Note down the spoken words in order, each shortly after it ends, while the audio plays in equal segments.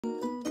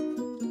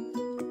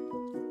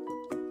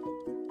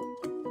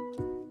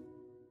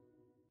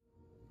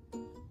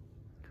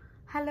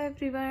Hello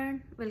everyone,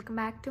 welcome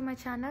back to my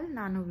channel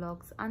నాను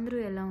vlogs. అందరూ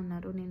ఎలా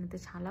ఉన్నారు? నేనైతే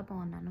చాలా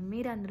బాగున్నాను.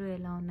 మీరు అందరూ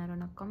ఎలా ఉన్నారో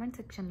నాకు కామెంట్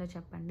సెక్షన్లో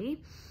చెప్పండి.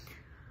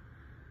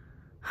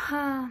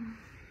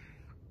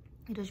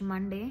 ఈరోజు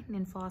మండే.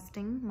 నేను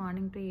ఫాస్టింగ్.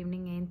 మార్నింగ్ టు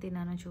ఈవినింగ్ ఏం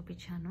తిన్నానో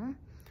చూపించాను.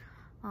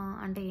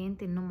 అంటే ఏం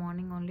తిన్ను,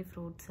 మార్నింగ్ ఓన్లీ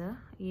ఫ్రూట్స్.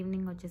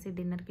 ఈవినింగ్ వచ్చేసి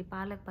డిన్నర్కి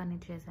పాలక్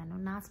పన్నీర్ చేశాను.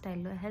 నా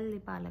స్టైల్లో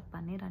హెల్దీ పాలక్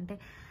పన్నీర్, అంటే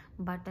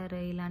బటర్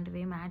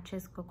ఇలాంటివి ఏం యాడ్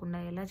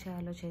చేసుకోకుండా ఎలా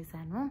చేయాలో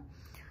చేశాను.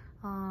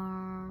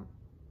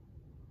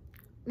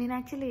 నేను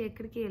యాక్చువల్లీ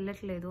ఎక్కడికి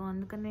వెళ్ళట్లేదు,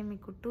 అందుకనే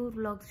మీకు టూర్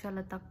వ్లాగ్స్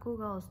చాలా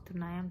తక్కువగా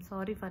వస్తున్నాయి. I'm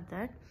sorry for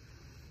that,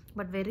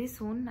 but very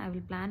soon I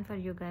will plan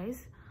for you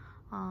guys.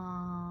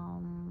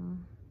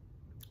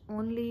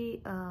 Only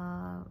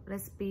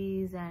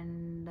recipes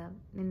and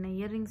నిన్న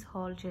ఇయర్ రింగ్స్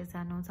హాల్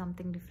చేశాను,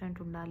 సంథింగ్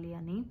డిఫరెంట్ ఉండాలి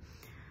అని.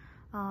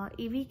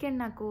 ఈ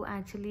వీకెండ్ నాకు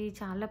యాక్చువల్లీ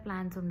చాలా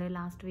ప్లాన్స్ ఉండే.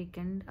 లాస్ట్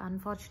వీకెండ్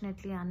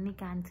అన్ఫార్చునేట్లీ అన్నీ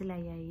క్యాన్సిల్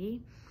అయ్యాయి.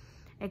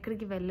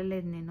 ఎక్కడికి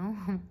వెళ్ళలేదు నేను.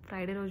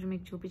 ఫ్రైడే రోజు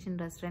మీకు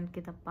చూపించిన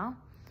రెస్టారెంట్కి తప్ప.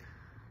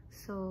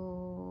 So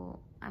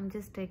I'm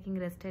just taking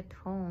rest at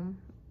home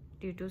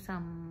due to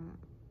some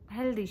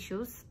health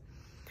issues.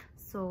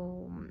 So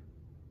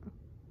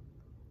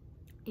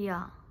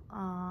yeah,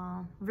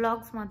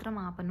 vlogs మాత్రం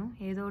ఆపను,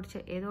 ఏదో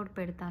ఒకటి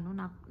పెడతాను.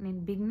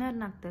 నేను బిగినర్,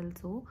 నాకు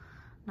తెలుసు.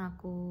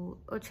 నాకు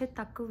వచ్చే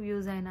తక్కువ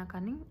వ్యూస్ అయినా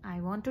కానీ I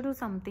want to do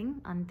something,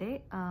 అంతే.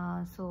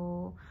 సో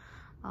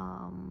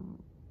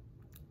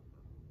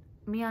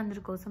మీ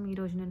అందరి కోసం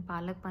ఈరోజు నేను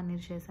పాలక్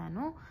పన్నీర్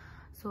చేశాను.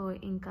 సో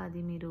ఇంకా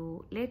అది మీరు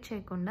లేట్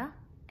చేయకుండా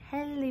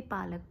హెల్దీ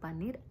పాలక్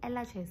పన్నీర్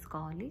ఎలా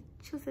చేసుకోవాలి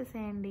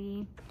చూసేసేయండి.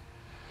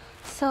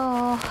 సో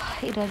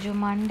ఈరోజు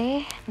మండే.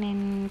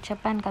 నేను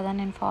చెప్పాను కదా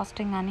నేను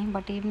ఫాస్టింగ్ అని,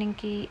 బట్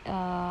ఈవినింగ్కి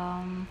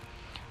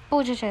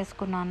పూజ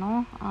చేసుకున్నాను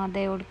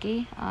దేవుడికి.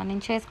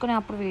 నేను చేసుకునే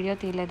అప్పుడు వీడియో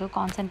తీయలేదు,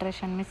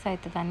 కాన్సన్ట్రేషన్ మిస్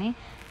అవుతుందని.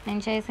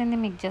 నేను చేసింది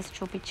మీకు జస్ట్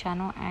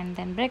చూపించాను. అండ్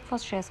దెన్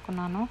బ్రేక్ఫాస్ట్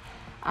చేసుకున్నాను.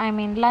 ఐ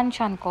మీన్ లంచ్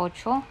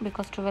అనుకోవచ్చు,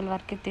 బికాస్ 12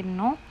 వరకు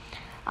తిన్ను.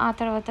 ఆ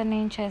తర్వాత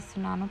నేను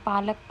చేస్తున్నాను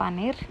పాలక్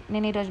పన్నీర్.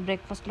 నేను ఈరోజు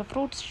బ్రేక్ఫాస్ట్లో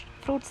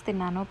ఫ్రూట్స్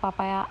తిన్నాను,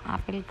 papaya,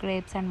 Apple,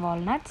 grapes and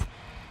walnuts.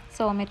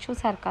 So మీరు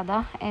చూసారు కదా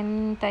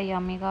ఎంత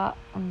యమ్మీగా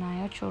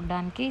ఉన్నాయో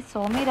చూడడానికి. సో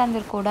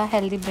మీరందరూ కూడా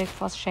హెల్దీ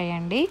బ్రేక్ఫాస్ట్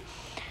చేయండి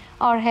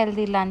ఆర్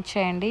హెల్దీ లంచ్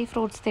చేయండి.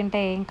 ఫ్రూట్స్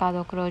తింటే ఏం కాదు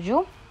ఒకరోజు.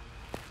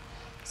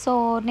 సో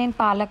నేను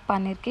పాలక్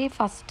పన్నీర్కి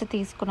ఫస్ట్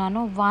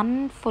తీసుకున్నాను 1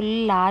 full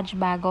large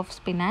bag of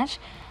spinach.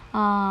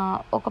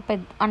 ఒక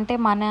పెద్ద, అంటే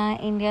మన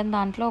ఇండియన్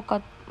దాంట్లో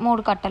ఒక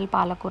 3 కట్టలు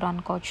పాలకూర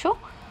అనుకోవచ్చు.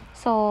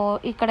 సో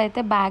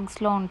ఇక్కడైతే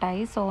బ్యాగ్స్లో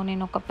ఉంటాయి. సో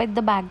నేను ఒక పెద్ద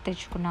బ్యాగ్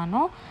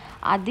తెచ్చుకున్నాను.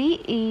 అది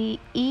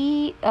ఈ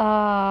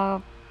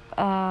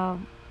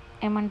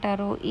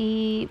ఏమంటారు,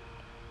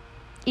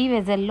 ఈ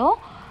వెజల్లో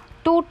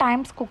 2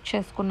 టైమ్స్ కుక్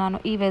చేసుకున్నాను.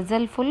 ఈ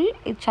వెజల్ ఫుల్,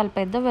 ఇది చాలా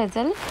పెద్ద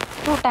వెజల్,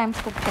 2 టైమ్స్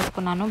కుక్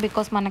చేసుకున్నాను.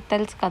 బికాస్ మనకు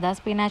తెలుసు కదా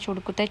స్పినాచ్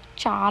ఉడికితే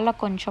చాలా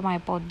కొంచెం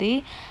అయిపోద్ది.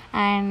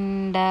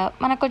 అండ్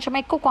మనకు కొంచెం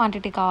ఎక్కువ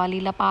క్వాంటిటీ కావాలి,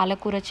 ఇలా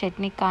పాలకూర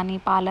చట్నీ కానీ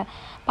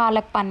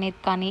పాలక్ పన్నీర్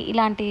కానీ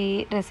ఇలాంటి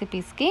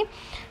రెసిపీస్కి.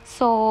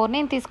 సో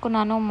నేను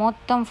తీసుకున్నాను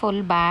మొత్తం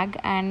ఫుల్ బ్యాగ్.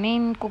 అండ్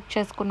నేను కుక్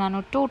చేసుకున్నాను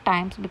 2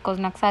 టైమ్స్, బికాజ్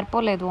నాకు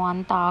సరిపోలేదు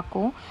అంత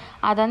ఆకు.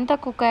 అదంతా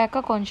కుక్ అయ్యాక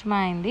కొంచెమే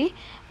అయింది,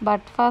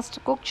 బట్ ఫస్ట్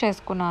కుక్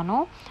చేసుకున్నాను.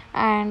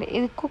 అండ్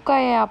ఇది కుక్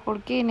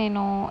అయ్యేప్పటికి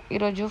నేను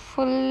ఈరోజు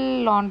ఫుల్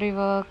లాండ్రీ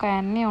వర్క్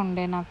అన్నీ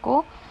ఉండే నాకు.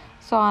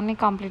 సో అన్నీ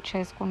కంప్లీట్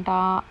చేసుకుంటా,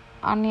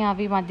 అన్నీ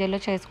అవి మధ్యలో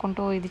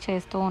చేసుకుంటూ ఇది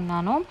చేస్తూ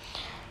ఉన్నాను.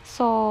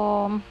 సో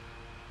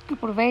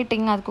ఇప్పుడు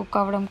వెయిటింగ్ అది కుక్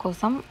అవ్వడం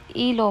కోసం.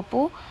 ఈలోపు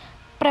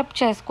ప్రెప్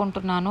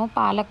చేసుకుంటున్నాను.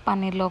 పాలక్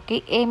పన్నీర్లోకి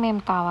ఏమేం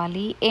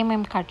కావాలి,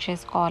 ఏమేం కట్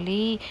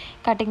చేసుకోవాలి,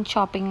 కటింగ్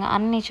చాపింగ్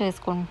అన్నీ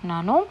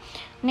చేసుకుంటున్నాను.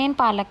 నేను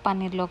పాలక్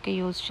పన్నీర్లోకి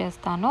యూజ్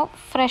చేస్తాను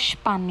ఫ్రెష్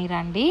పన్నీర్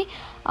అండి.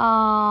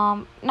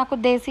 నాకు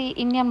దేశీ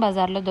ఇండియన్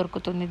బజార్లో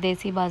దొరుకుతుంది,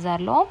 దేశీ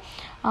బజార్లో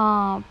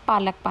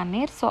పాలక్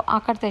పన్నీర్. సో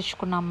అక్కడ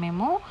తెచ్చుకున్నాం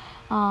మేము.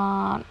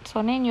 సో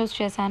నేను యూజ్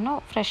చేశాను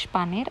ఫ్రెష్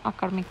పన్నీర్,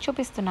 అక్కడ మీకు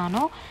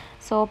చూపిస్తున్నాను.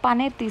 సో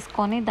పన్నీర్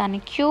తీసుకొని దాన్ని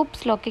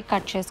క్యూబ్స్లోకి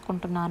కట్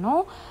చేసుకుంటున్నాను.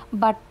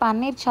 బట్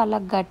పన్నీర్ చాలా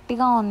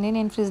గట్టిగా ఉంది,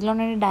 నేను ఫ్రిడ్జ్లో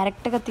నుండి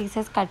డైరెక్ట్గా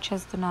తీసేసి కట్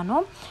చేస్తున్నాను.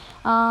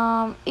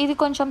 ఇది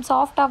కొంచెం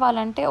సాఫ్ట్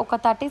అవ్వాలంటే ఒక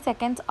 30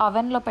 సెకండ్స్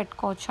అవెన్లో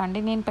పెట్టుకోవచ్చు అండి.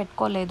 నేను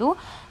పెట్టుకోలేదు,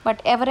 బట్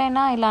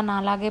ఎవరైనా ఇలా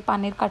నాలాగే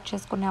పన్నీర్ కట్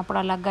చేసుకునేప్పుడు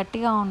అలా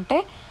గట్టిగా ఉంటే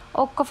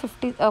ఒక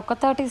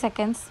 30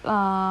 సెకండ్స్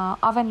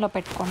అవెన్లో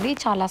పెట్టుకోండి,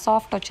 చాలా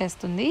సాఫ్ట్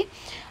వచ్చేస్తుంది,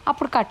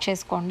 అప్పుడు కట్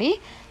చేసుకోండి.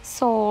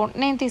 సో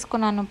నేను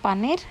తీసుకున్నాను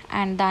పన్నీర్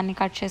అండ్ దాన్ని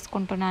కట్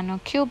చేసుకుంటున్నాను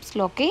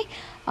క్యూబ్స్లోకి,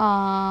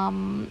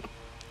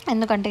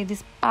 ఎందుకంటే ఇది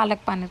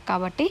పాలక్ పన్నీర్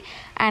కాబట్టి.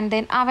 అండ్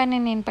దెన్ అవన్నీ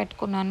నేను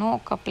పెట్టుకున్నాను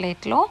ఒక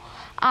ప్లేట్లో.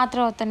 ఆ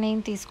తర్వాత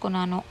నేను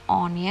తీసుకున్నాను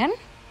ఆనియన్.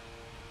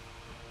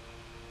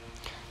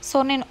 సో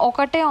నేను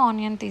ఒకటే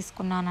ఆనియన్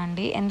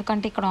తీసుకున్నానండి,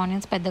 ఎందుకంటే ఇక్కడ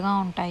ఆనియన్స్ పెద్దగా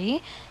ఉంటాయి.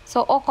 సో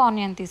ఒక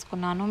ఆనియన్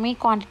తీసుకున్నాను, మీ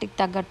క్వాంటిటీకి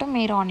తగ్గట్టు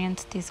మీరు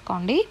ఆనియన్స్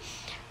తీసుకోండి.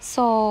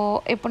 సో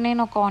ఇప్పుడు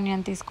నేను ఒక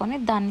ఆనియన్ తీసుకొని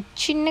దాన్ని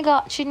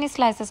చిన్ని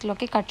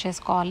స్లైసెస్లోకి కట్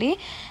చేసుకోవాలి.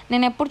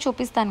 నేను ఎప్పుడు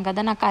చూపిస్తాను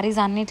కదా నా కర్రీస్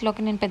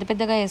అన్నిటిలోకి నేను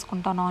పెద్దగా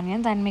వేసుకుంటాను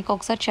ఆనియన్స్. అండ్ మీకు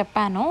ఒకసారి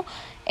చెప్పాను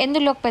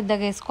ఎందులోకి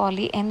పెద్దగా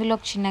వేసుకోవాలి,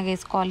 ఎందులోకి చిన్నగా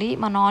వేసుకోవాలి.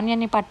 మన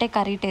ఆనియన్ని పట్టే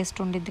కర్రీ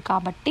టేస్ట్ ఉండిద్ది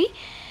కాబట్టి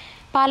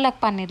పాలక్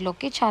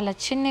పన్నీర్లోకి చాలా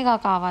చిన్నగా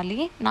కావాలి.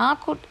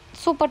 నాకు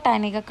సూపర్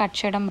టైనీగా కట్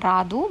చేయడం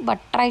రాదు,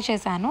 బట్ ట్రై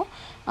చేశాను.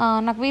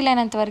 నాకు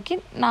వీలైనంత వరకు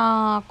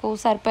నాకు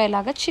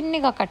సరిపోయేలాగా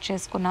చిన్నగా కట్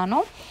చేసుకున్నాను.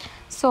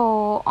 సో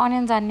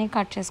ఆనియన్స్ అన్నీ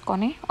కట్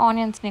చేసుకొని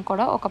ఆనియన్స్ని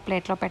కూడా ఒక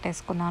ప్లేట్లో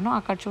పెట్టేసుకున్నాను.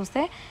 అక్కడ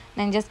చూస్తే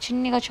నేను జస్ట్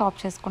చిన్నగా చాప్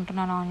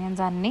చేసుకుంటున్నాను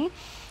ఆనియన్స్ అన్నీ.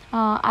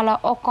 అలా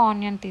ఒక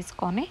ఆనియన్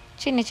తీసుకొని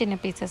చిన్న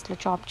పీసెస్లో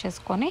చాప్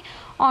చేసుకొని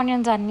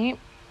ఆనియన్స్ అన్నీ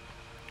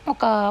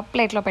ఒక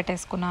ప్లేట్లో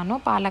పెట్టేసుకున్నాను.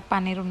 పాలక్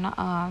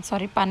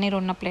పన్నీర్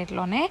ఉన్న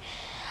ప్లేట్లోనే.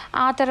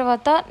 ఆ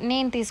తర్వాత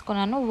నేను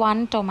తీసుకున్నాను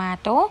 1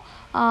 టొమాటో.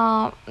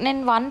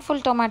 నేను 1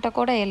 ఫుల్ టొమాటో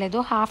కూడా వేయలేదు,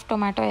 హాఫ్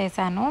టొమాటో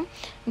వేసాను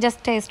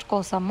జస్ట్ టేస్ట్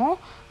కోసము.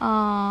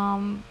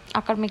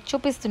 అక్కడ మీకు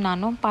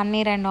చూపిస్తున్నాను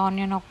పన్నీర్ అండ్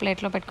ఆనియన్ ఒక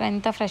ప్లేట్లో పెట్టుకొని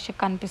ఎంత ఫ్రెష్గా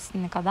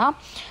కనిపిస్తుంది కదా.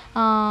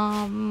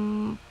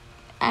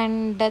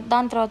 అండ్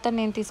దాని తర్వాత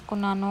నేను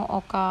తీసుకున్నాను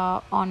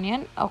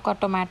ఒక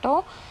టొమాటో,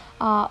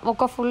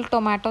 ఒక ఫుల్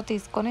టొమాటో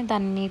తీసుకొని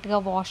దాన్ని నీట్గా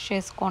వాష్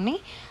చేసుకొని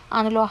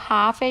అందులో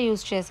హాఫే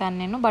యూజ్ చేశాను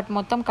నేను, బట్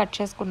మొత్తం కట్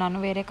చేసుకున్నాను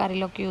వేరే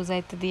కర్రీలోకి యూజ్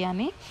అవుతుంది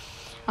అని.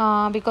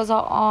 బికాజ్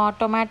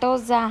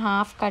టొమాటోస్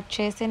హాఫ్ కట్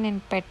చేసి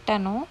నేను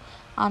పెట్టాను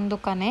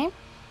అందుకనే.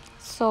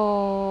 సో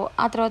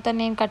ఆ తర్వాత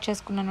నేను కట్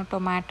చేసుకున్నాను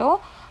టొమాటో,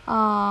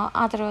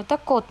 ఆ తర్వాత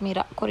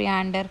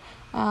కొరియాండర్.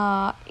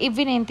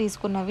 ఇవి నేను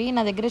తీసుకున్నవి.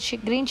 నా దగ్గర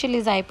గ్రీన్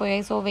చిల్లీస్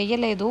అయిపోయాయి, సో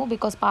వేయలేదు.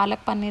 బికాస్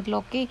పాలక్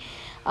పన్నీర్లోకి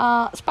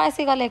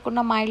స్పైసీగా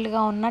లేకుండా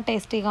మైల్డ్గా ఉన్న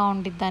టేస్టీగా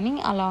ఉండిద్దని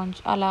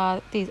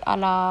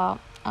అలా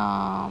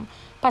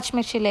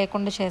పచ్చిమిర్చి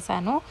లేకుండా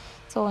చేశాను.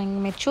 సో ఇంక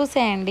మీరు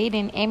చూసేయండి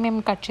నేను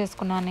ఏమేమి కట్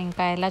చేసుకున్నాను,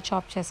 ఇంకా ఎలా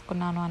చాప్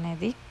చేసుకున్నాను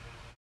అనేది.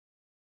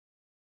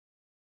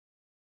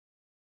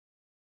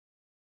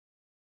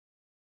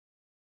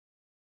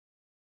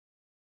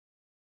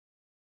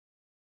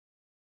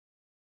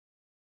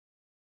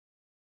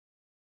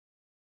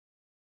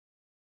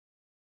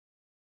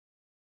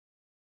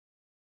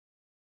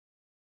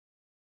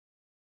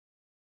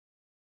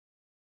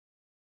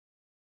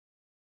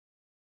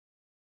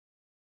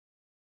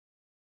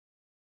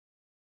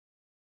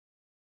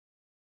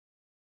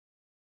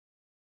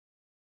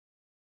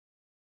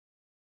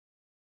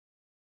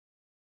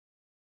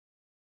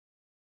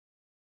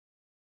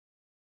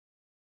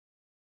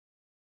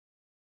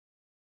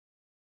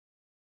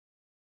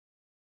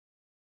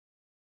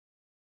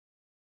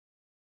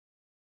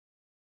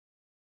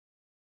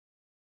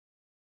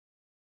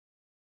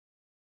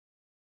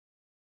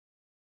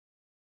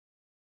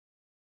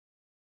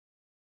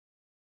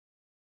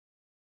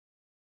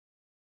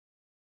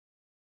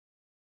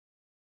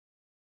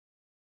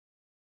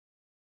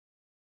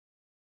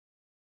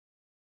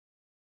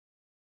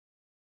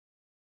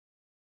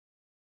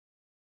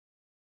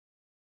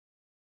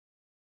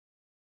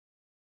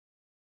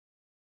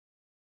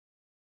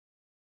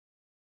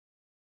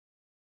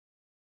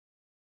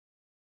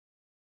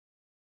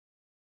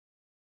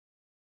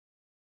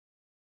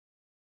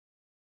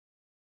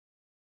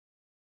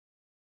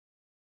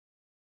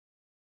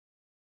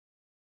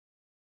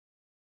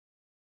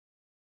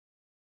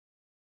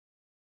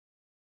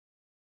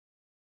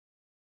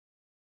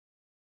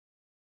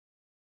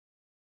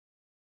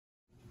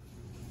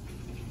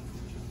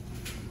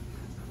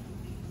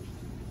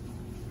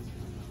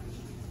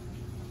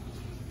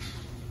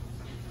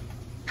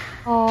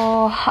 ఓ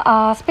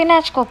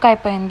స్పినాచ్ కుక్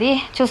అయిపోయింది.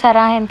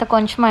 చూసారా ఎంత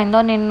కొంచెం అయిందో.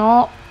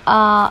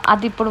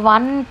 అది ఇప్పుడు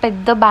 1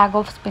 పెద్ద బ్యాగ్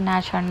ఆఫ్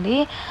స్పినాచ్ అండి.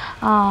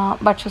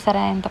 బట్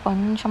చూసారా ఎంత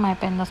కొంచెం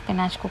అయిపోయిందో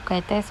స్పినాచ్ కుక్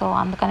అయితే. సో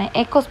అందుకనే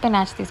ఎక్కువ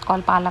స్పినాచ్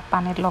తీసుకోవాలి పాలక్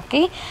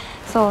పన్నీర్లోకి.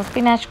 సో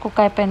స్పినాచ్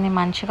కుక్ అయిపోయింది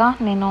మంచిగా.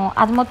 నేను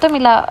అది మొత్తం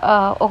ఇలా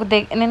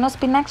నేను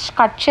స్పినాచ్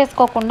కట్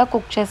చేసుకోకుండా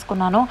కుక్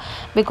చేసుకున్నాను.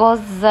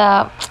 బికాజ్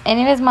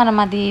ఎనీవేస్ మనం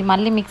అది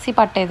మళ్ళీ మిక్సీ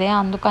పట్టేదే,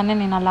 అందుకనే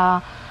నేను అలా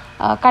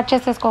కట్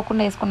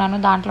చేసేసుకోకుండా వేసుకున్నాను.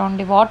 దాంట్లో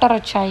ఉండి వాటర్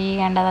వచ్చాయి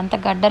అండ్ అదంతా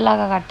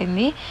గడ్డలాగా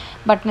కట్టింది.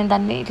 బట్ నేను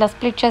దాన్ని ఇట్లా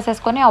స్ప్లిట్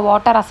చేసేసుకొని ఆ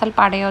వాటర్ అసలు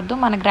పడేయొద్దు,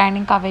 మన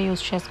గ్రైండింగ్కి అవే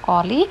యూస్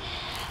చేసుకోవాలి.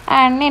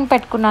 అండ్ నేను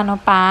పెట్టుకున్నాను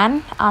ప్యాన్,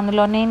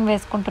 అందులో నేను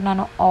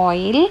వేసుకుంటున్నాను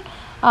ఆయిల్.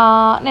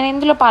 నేను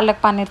ఇందులో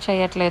పాలక్ పన్నీర్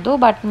చేయట్లేదు,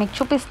 బట్ మీకు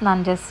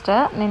చూపిస్తున్నాను. జస్ట్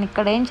నేను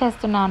ఇక్కడ ఏం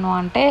చేస్తున్నాను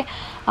అంటే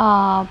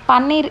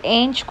పన్నీర్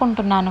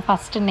వేయించుకుంటున్నాను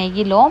ఫస్ట్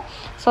నెయ్యిలో,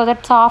 సో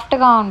దట్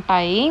సాఫ్ట్గా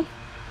ఉంటాయి.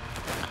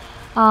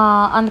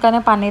 అందుకనే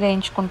పన్నీర్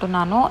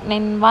వేయించుకుంటున్నాను.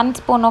 నేను 1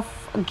 స్పూన్ ఆఫ్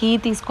ఘీ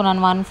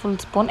తీసుకున్నాను, 1 ఫుల్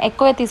స్పూన్.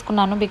 ఎక్కువే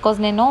తీసుకున్నాను బికాజ్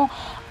నేను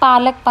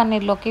పాలక్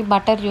పన్నీర్లోకి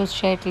బటర్ యూస్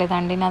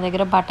చేయట్లేదండి, నా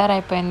దగ్గర బటర్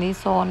అయిపోయింది.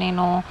 సో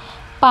నేను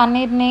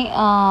పన్నీర్ని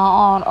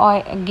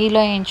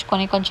గీలో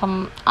వేయించుకొని కొంచెం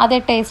అదే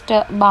టేస్ట్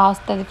బాగా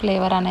వస్తుంది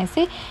ఫ్లేవర్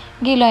అనేసి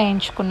గీలో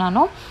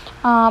వేయించుకున్నాను.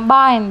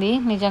 బాగుంది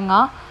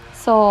నిజంగా.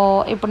 సో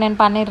ఇప్పుడు నేను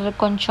పన్నీర్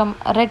కొంచెం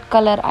రెడ్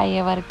కలర్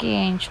అయ్యే వరకు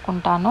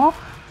వేయించుకుంటాను.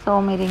 సో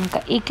మీరు ఇంకా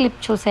ఈ క్లిప్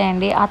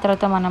చూసేయండి, ఆ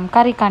తర్వాత మనం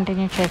కర్రీ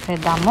కంటిన్యూ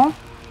చేసేద్దాము.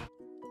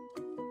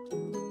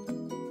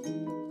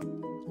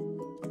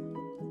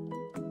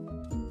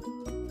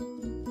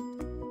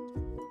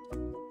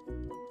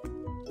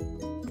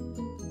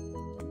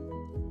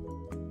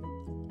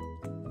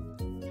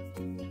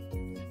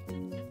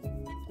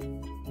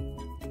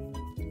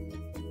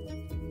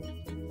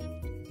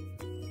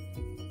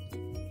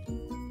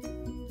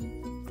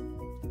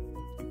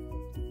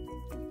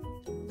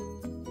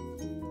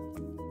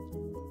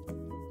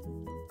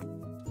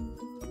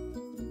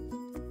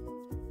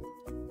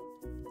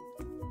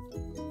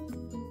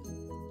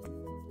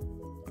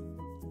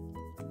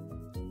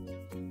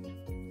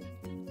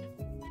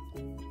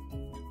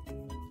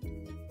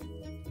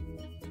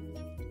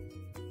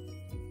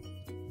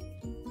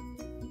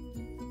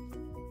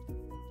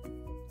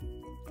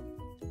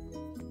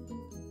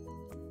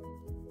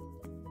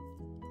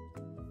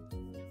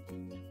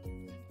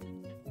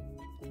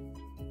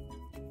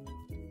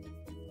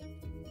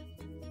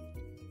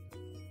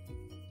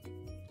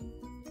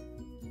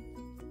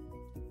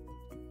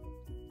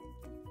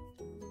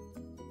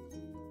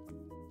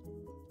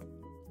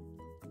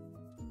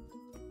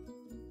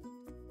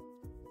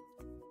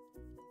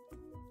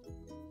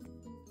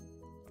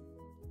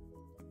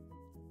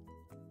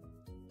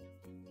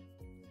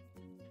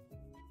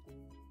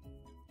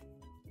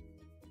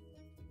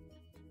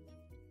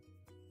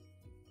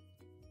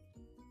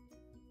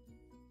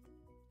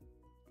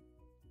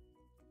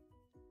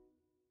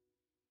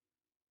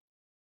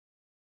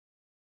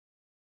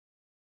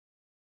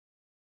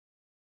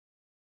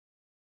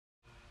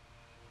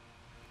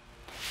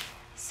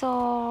 సో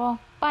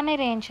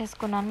పన్నీర్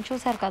వేయించేసుకున్నాను.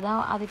 చూసారు కదా,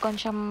 అది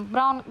కొంచెం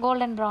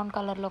గోల్డెన్ బ్రౌన్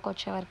కలర్లోకి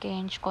వచ్చే వరకు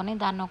వేయించుకొని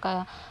దాన్ని ఒక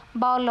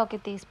బౌల్లోకి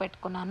తీసి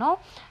పెట్టుకున్నాను.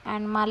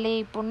 అండ్ మళ్ళీ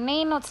ఇప్పుడు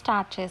నేను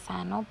స్టార్ట్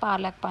చేశాను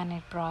పాలక్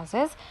పన్నీర్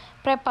ప్రాసెస్.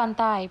 ప్రెప్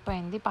అంతా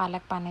అయిపోయింది.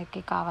 పాలక్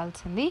పన్నీర్కి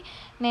కావాల్సింది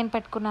నేను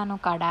పెట్టుకున్నాను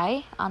కడాయి,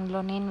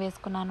 అందులో నేను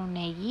వేసుకున్నాను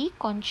నెయ్యి,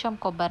 కొంచెం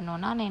కొబ్బరి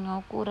నూనె. నేను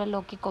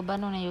కూరల్లోకి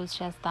కొబ్బరి నూనె యూజ్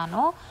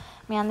చేస్తాను.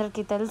 మీ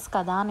అందరికీ తెలుసు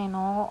కదా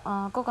నేను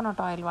కోకోనట్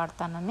ఆయిల్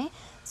వాడతానని.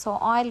 సో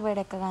ఆయిల్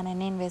వేడెక్కగానే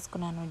నేను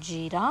వేసుకున్నాను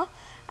జీరా.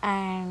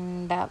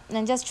 అండ్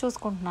నేను జస్ట్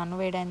చూసుకుంటున్నాను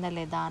వేడైందా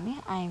లేదా అని.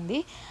 అయింది.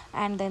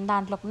 అండ్ దెన్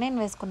దాంట్లోకి నేను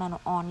వేసుకున్నాను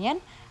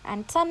ఆనియన్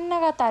అండ్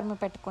సన్నగా తరిమి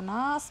పెట్టుకున్న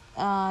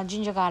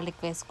జింజర్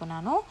గార్లిక్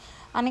వేసుకున్నాను.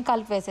 అని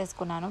కలిపి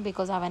వేసేసుకున్నాను,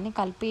 బికాజ్ అవన్నీ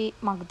కలిపి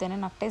మగ్గితేనే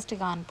నాకు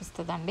టేస్టీగా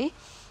అనిపిస్తుందండి.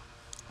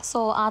 సో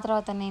ఆ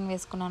తర్వాత నేను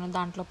వేసుకున్నాను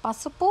దాంట్లో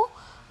పసుపు.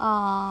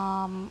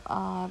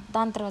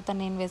 దాని తర్వాత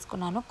నేను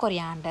వేసుకున్నాను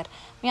కొరియాండర్.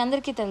 మీ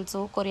అందరికీ తెలుసు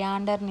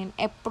కొరియాండర్ నేను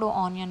ఎప్పుడు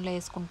ఆనియన్లో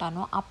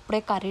వేసుకుంటాను,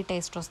 అప్పుడే కర్రీ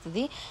టేస్ట్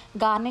వస్తుంది.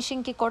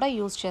 గార్నిషింగ్కి కూడా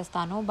యూస్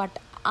చేస్తాను, బట్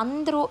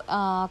అందరూ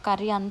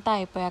కర్రీ అంతా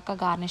అయిపోయాక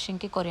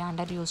గార్నిషింగ్కి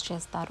కొరియాండర్ యూస్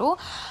చేస్తారు.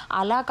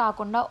 అలా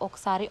కాకుండా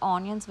ఒకసారి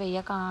ఆనియన్స్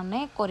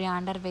వేయగానే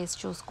కొరియాండర్ వేసి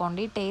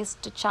చూసుకోండి,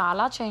 టేస్ట్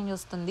చాలా చేంజ్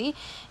వస్తుంది.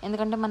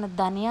 ఎందుకంటే మన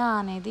ధనియా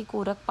అనేది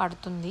కూరకు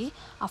పడుతుంది,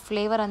 ఆ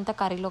ఫ్లేవర్ అంతా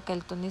కర్రీలోకి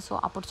వెళ్తుంది. సో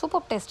అప్పుడు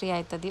సూపర్ టేస్టీ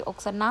అవుతుంది.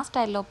 ఒకసారి నా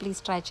స్టైల్లో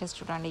ప్లీజ్ ట్రై చేసి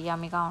చూడండి,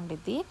 యమ్మీగా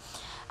ఉండిద్ది.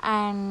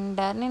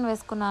 అండ్ నేను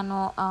వేసుకున్నాను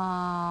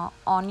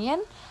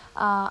ఆనియన్.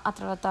 ఆ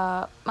తర్వాత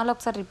మళ్ళీ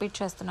ఒకసారి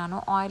రిపీట్ చేస్తున్నాను,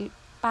 ఆయిల్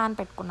ప్యాన్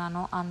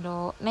పెట్టుకున్నాను, అందులో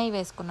నెయ్యి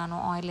వేసుకున్నాను,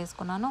 ఆయిల్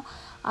వేసుకున్నాను.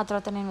 ఆ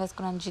తర్వాత నేను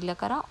వేసుకున్నాను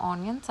జీలకర్ర,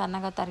 ఆనియన్,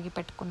 సన్నగా తరిగి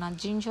పెట్టుకున్నాను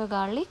ginger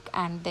garlic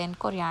and then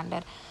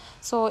coriander.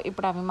 So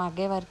ఇప్పుడు అవి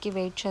మగ్గే వరకు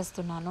వెయిట్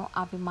చేస్తున్నాను.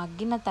 అవి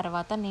మగ్గిన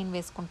తర్వాత నేను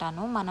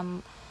వేసుకుంటాను మనం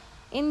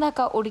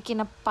ఇందాక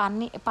ఉడికిన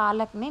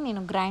పాలక్ని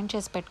నేను గ్రైండ్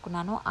చేసి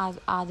పెట్టుకున్నాను,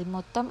 అది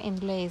మొత్తం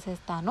ఇందులో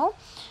వేసేస్తాను.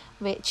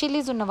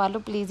 చిల్లీస్ ఉన్న వాళ్ళు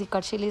ప్లీజ్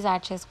ఇక్కడ చిల్లీస్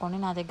యాడ్ చేసుకోండి,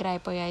 నా దగ్గర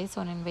అయిపోయాయి సో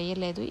నేను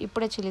వేయలేదు.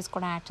 ఇప్పుడే చిల్లీస్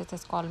కూడా యాడ్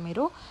చేసేసుకోవాలి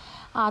మీరు.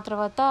 ఆ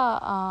తర్వాత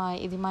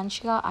ఇది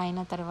మంచిగా అయిన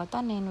తర్వాత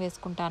నేను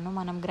వేసుకుంటాను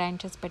మనం గ్రైండ్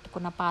చేసి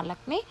పెట్టుకున్న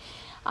పాలక్ని.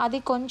 అది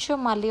కొంచెం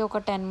మళ్ళీ ఒక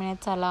 10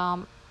 minutes అలా,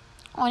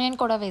 ఆనియన్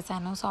కూడా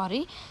వేసాను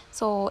సారీ.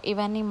 సో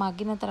ఇవన్నీ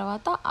మగ్గిన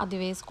తర్వాత అది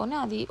వేసుకొని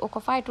అది ఒక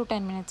 5 to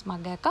 10 minutes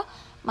మగ్గాక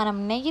మనం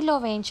నెయ్యిలో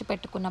వేయించి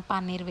పెట్టుకున్న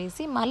పన్నీర్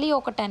వేసి మళ్ళీ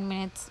ఒక 10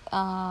 minutes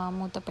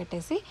మూత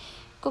పెట్టేసి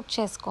కుక్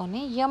చేసుకొని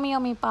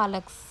యమ్మీ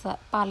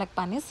పాలక్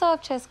పన్నీర్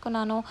సర్వ్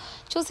చేసుకున్నాను.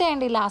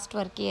 చూసేయండి లాస్ట్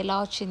వరకు ఎలా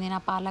వచ్చింది నా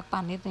పాలక్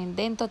పన్నీర్, నేను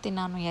దేంతో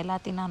తిన్నాను, ఎలా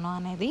తిన్నాను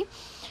అనేది.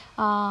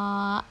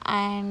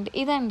 అండ్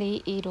ఇదండి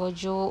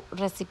ఈరోజు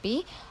రెసిపీ.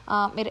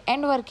 మీరు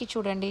ఎండ్ వరకు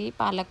చూడండి,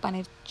 పాలక్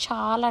పన్నీర్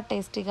చాలా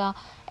టేస్టీగా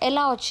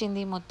ఎలా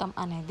వచ్చింది మొత్తం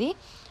అనేది.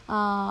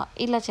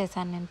 ఇలా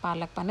చేశాను నేను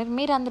పాలక్ పన్నీర్.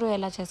 మీరందరూ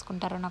ఎలా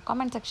చేసుకుంటారో నాకు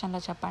కామెంట్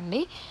సెక్షన్లో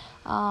చెప్పండి.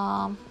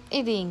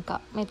 ఇది ఇంకా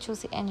మీరు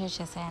చూసి ఎంజాయ్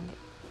చేసేయండి.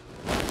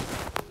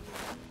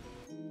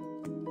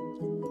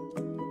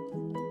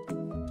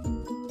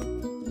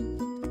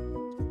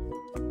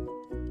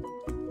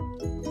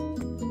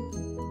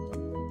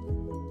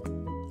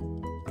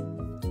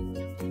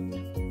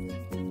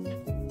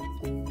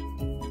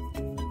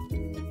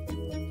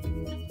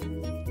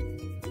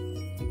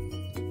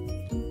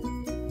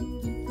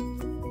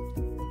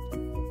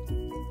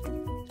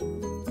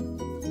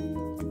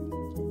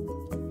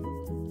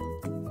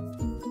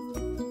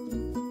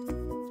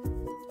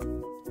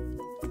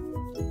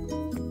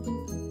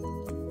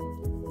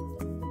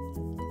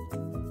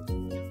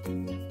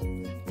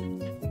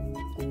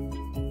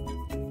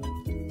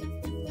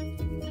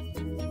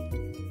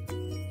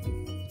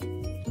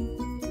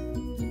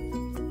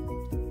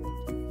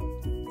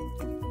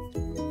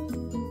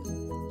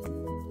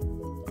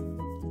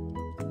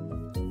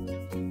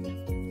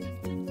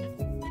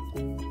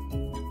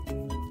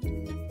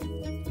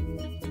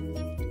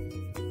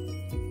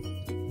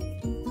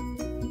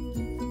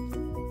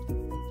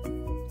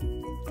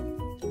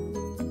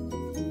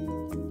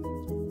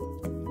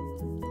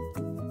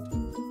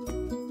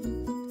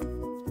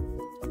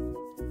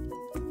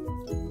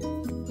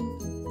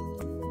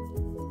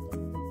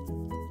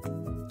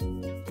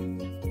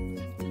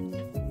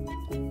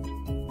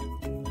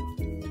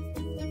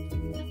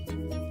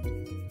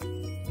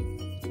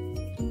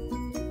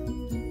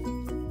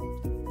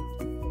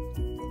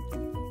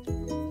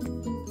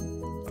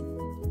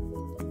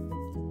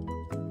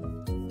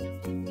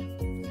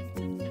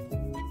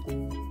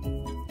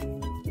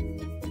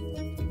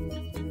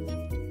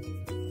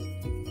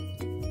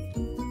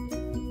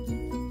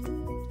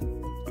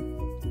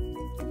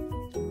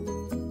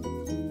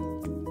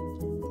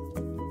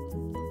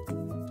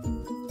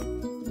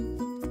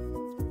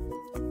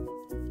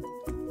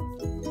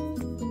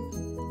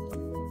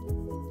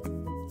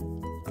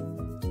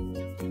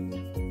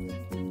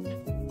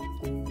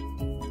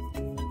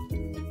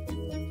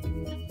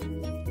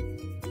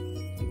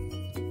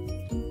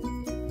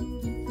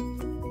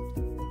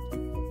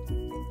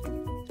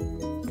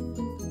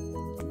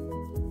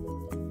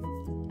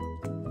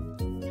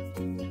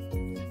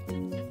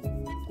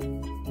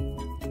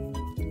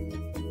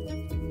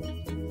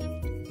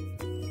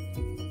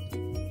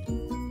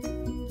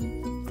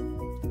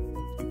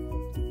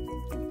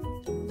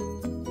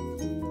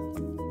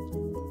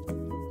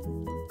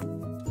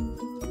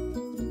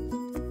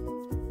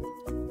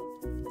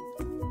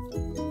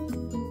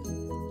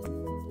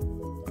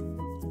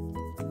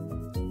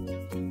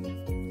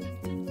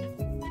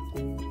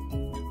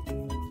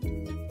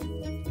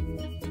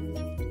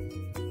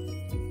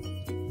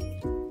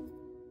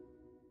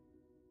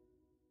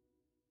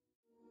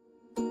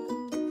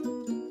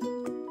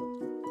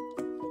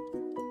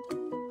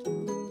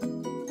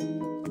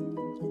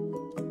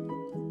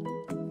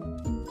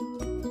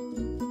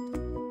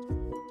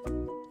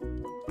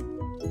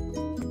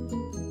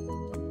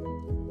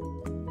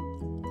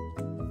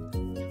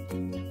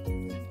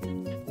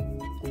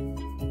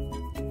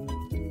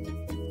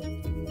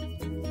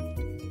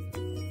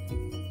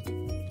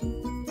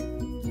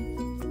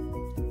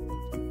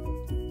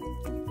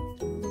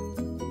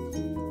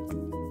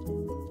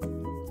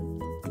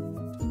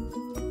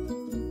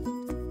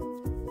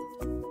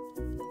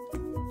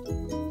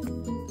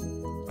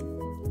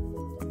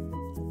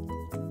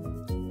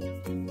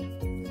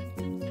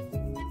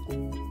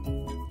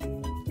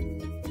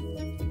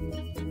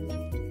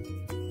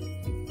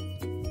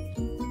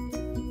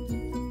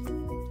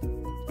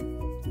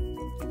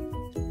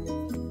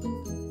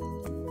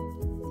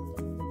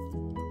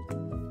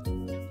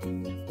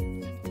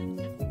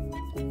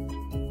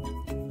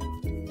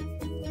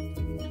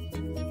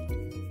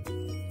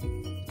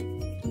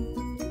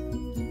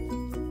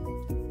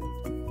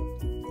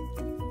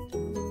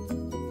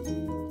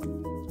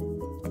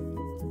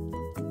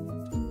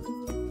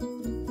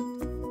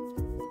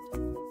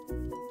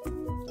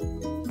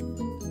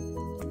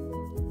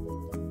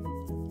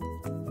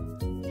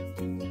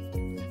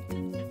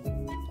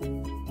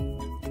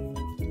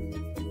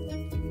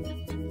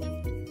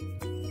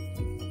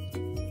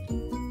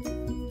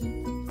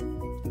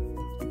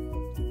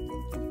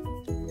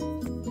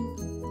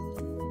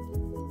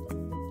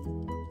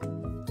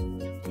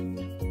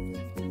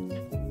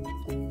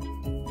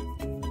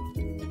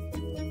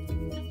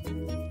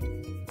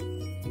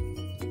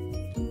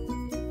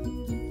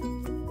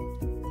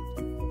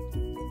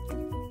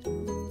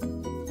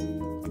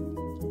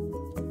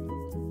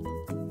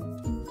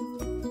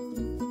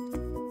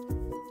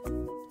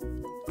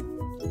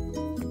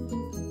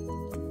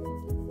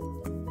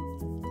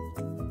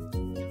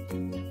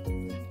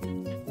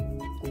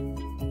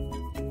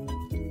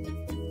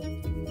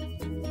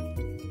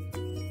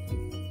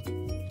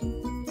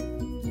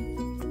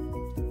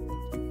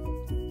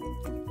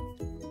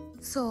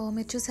 సో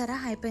మీరు చూసారా,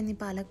 అయిపోయింది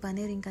పాలక్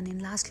పనీర్. ఇంకా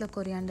నేను లాస్ట్లో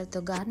కొరియాండర్తో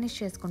గార్నిష్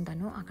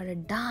చేసుకుంటాను. అక్కడ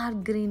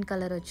డార్క్ గ్రీన్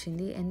కలర్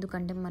వచ్చింది,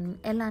 ఎందుకంటే మనం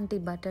ఎలాంటి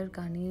బటర్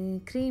కానీ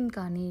క్రీమ్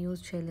కానీ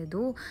యూజ్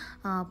చేయలేదు.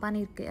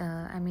 పనీర్కి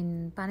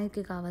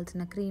పనీర్కి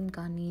కావాల్సిన క్రీమ్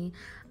కానీ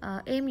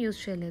ఏం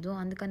యూజ్ చేయలేదు.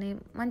 అందుకని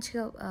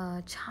మంచిగా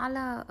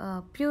చాలా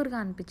ప్యూర్గా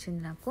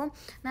అనిపించింది నాకు,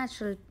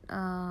 న్యాచురల్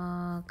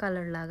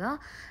కలర్ లాగా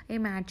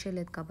ఏం యాడ్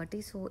చేయలేదు కాబట్టి.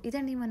 సో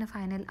ఇదండి మన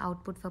final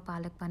output for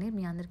palak paneer.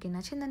 మీ అందరికీ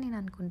నచ్చిందని నేను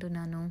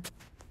అనుకుంటున్నాను.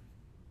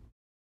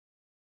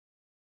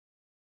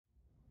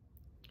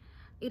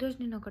 ఈరోజు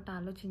నేను ఒకటి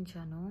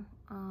ఆలోచించాను,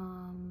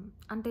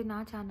 అంటే నా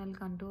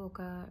ఛానల్కి అంటూ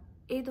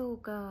ఏదో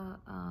ఒక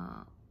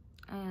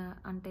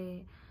అంటే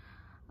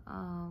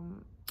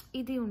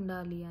ఇది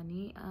ఉండాలి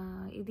అని.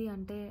 ఇది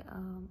అంటే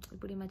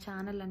ఇప్పుడు మా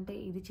ఛానల్ అంటే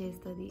ఇది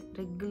చేస్తుంది,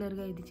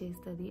 రెగ్యులర్గా ఇది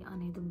చేస్తుంది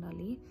అనేది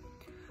ఉండాలి.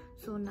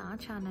 సో నా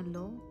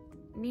ఛానల్లో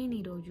నేను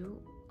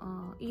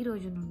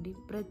ఈరోజు నుండి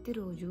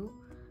ప్రతిరోజు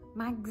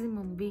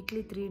మ్యాక్సిమం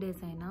వీక్లీ 3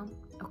 days అయినా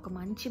ఒక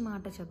మంచి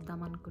మాట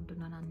చెప్దాం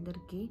అనుకుంటున్నాను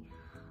అందరికీ.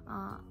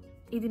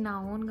 ఇది నా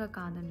ఓన్గా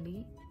కాదండి,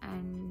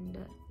 అండ్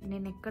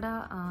నేను ఎక్కడ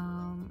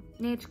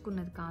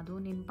నేర్చుకున్నది కాదు,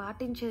 నేను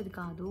పాటించేది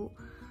కాదు.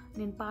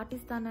 నేను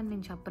పాటిస్తానని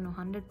నేను చెప్పను,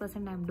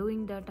 100% ఐఎమ్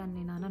డూయింగ్ దట్ అని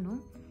నేను అనను.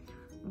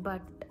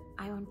 But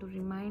I want to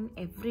remind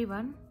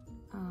everyone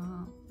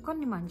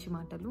కొన్ని మంచి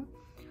మాటలు,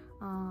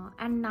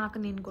 అండ్ నాకు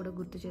నేను కూడా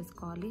గుర్తు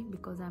చేసుకోవాలి.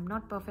 Because I'm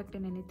not perfect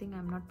in anything,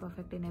 I'm not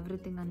perfect in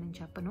everything అని నేను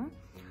చెప్పను.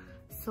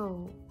 సో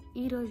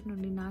ఈరోజు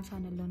నుండి నా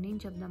ఛానల్లో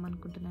నేను చెప్దాం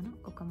అనుకుంటున్నాను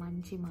ఒక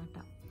మంచి మాట.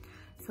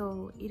 సో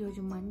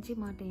ఈరోజు మంచి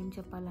మాట ఏం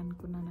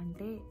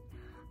చెప్పాలనుకున్నానంటే,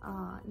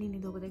 నేను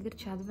ఇది ఒక దగ్గర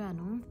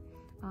చదివాను,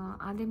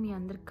 అదే మీ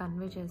అందరికి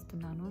కన్వే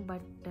చేస్తున్నాను.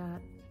 బట్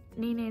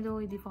నేనేదో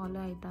ఇది ఫాలో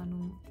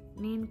అవుతాను,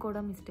 నేను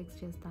కూడా మిస్టేక్స్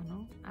చేస్తాను.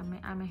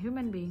 I'm a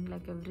human being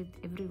like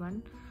everyone.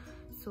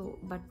 So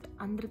but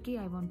అందరికీ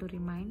ఐ వాంట్ టు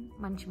రిమైండ్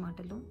మంచి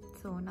మాటలు.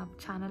 సో నా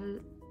ఛానల్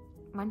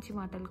మంచి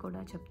మాటలు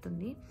కూడా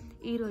చెప్తుంది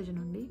ఈరోజు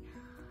నుండి.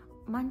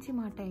 మంచి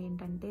మాట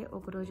ఏంటంటే,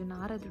 ఒకరోజు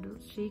నారదుడు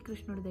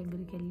శ్రీకృష్ణుడి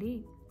దగ్గరికి వెళ్ళి,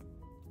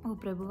 ఓ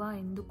ప్రభువా,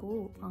 ఎందుకు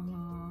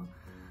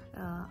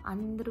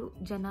అందరూ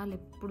జనాలు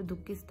ఎప్పుడు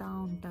దుఃఖిస్తూ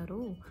ఉంటారు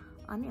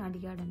అని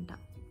అడిగాడంట.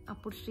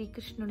 అప్పుడు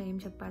శ్రీకృష్ణుడు ఏం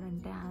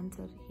చెప్పాడంటే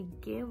answer, he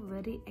gave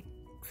very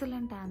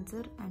excellent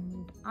answer.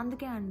 And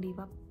అందుకే అండి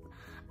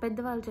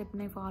పెద్దవాళ్ళు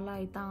చెప్పినవి ఫాలో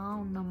అవుతా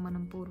ఉన్నాం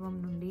మనం పూర్వం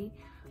నుండి.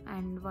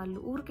 అండ్ వాళ్ళు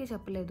ఊరికే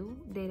చెప్పలేదు,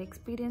 their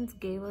experience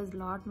gave us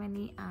lot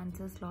many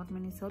answers, lot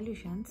many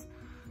solutions.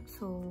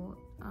 So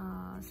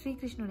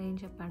శ్రీకృష్ణుడు ఏం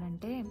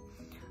చెప్పాడంటే,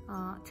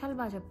 చాలా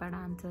బాగా చెప్పాడు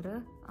ఆన్సర్.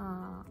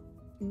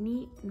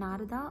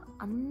 నారద,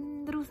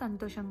 అందరూ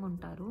సంతోషంగా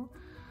ఉంటారు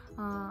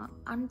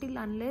అంటిల్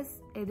అన్లెస్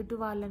ఎదుటి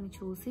వాళ్ళని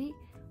చూసి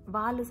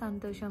వాళ్ళు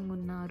సంతోషంగా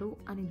ఉన్నారు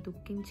అని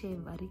దుఃఖించే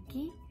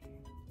వరకు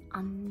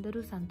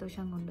అందరూ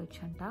సంతోషంగా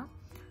ఉండొచ్చంట.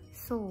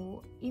 సో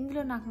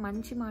ఇందులో నాకు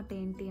మంచి మాట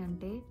ఏంటి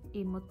అంటే,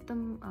 ఈ మొత్తం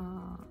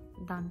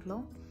దాంట్లో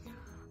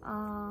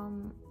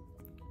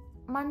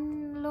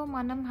మనలో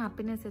మనం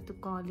హ్యాపీనెస్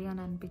ఎత్తుక్కోవాలి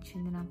అని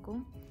అనిపించింది నాకు.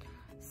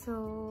 సో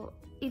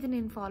ఇది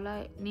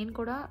నేను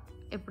కూడా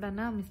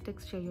ఎప్పుడైనా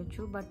మిస్టేక్స్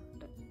చేయొచ్చు, బట్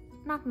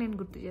నాకు నేను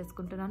గుర్తు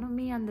చేసుకుంటున్నాను,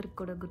 మీ అందరికి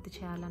కూడా గుర్తు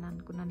చేయాలని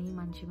అనుకున్నాను ఈ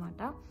మంచి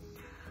మాట.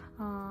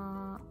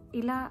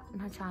 ఇలా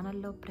నా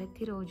ఛానల్లో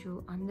ప్రతిరోజు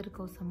అందరి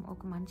కోసం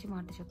ఒక మంచి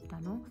మాట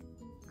చెప్తాను.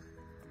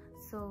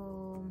 సో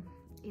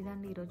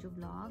ఇదండి ఈరోజు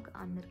బ్లాగ్.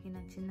 అందరికీ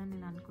నచ్చిందని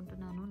నేను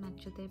అనుకుంటున్నాను.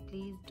 నచ్చితే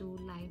please do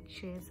like,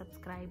 share,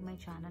 subscribe my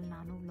channel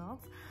నాను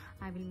vlogs.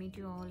 I will meet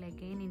you all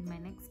again in my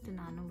next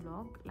నాను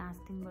vlog.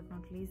 Last thing but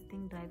not least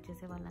thing, drive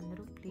చేసే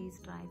వాళ్ళందరూ please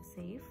drive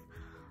safe.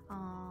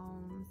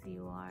 See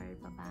you all.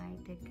 Bye bye.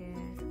 Take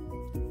care.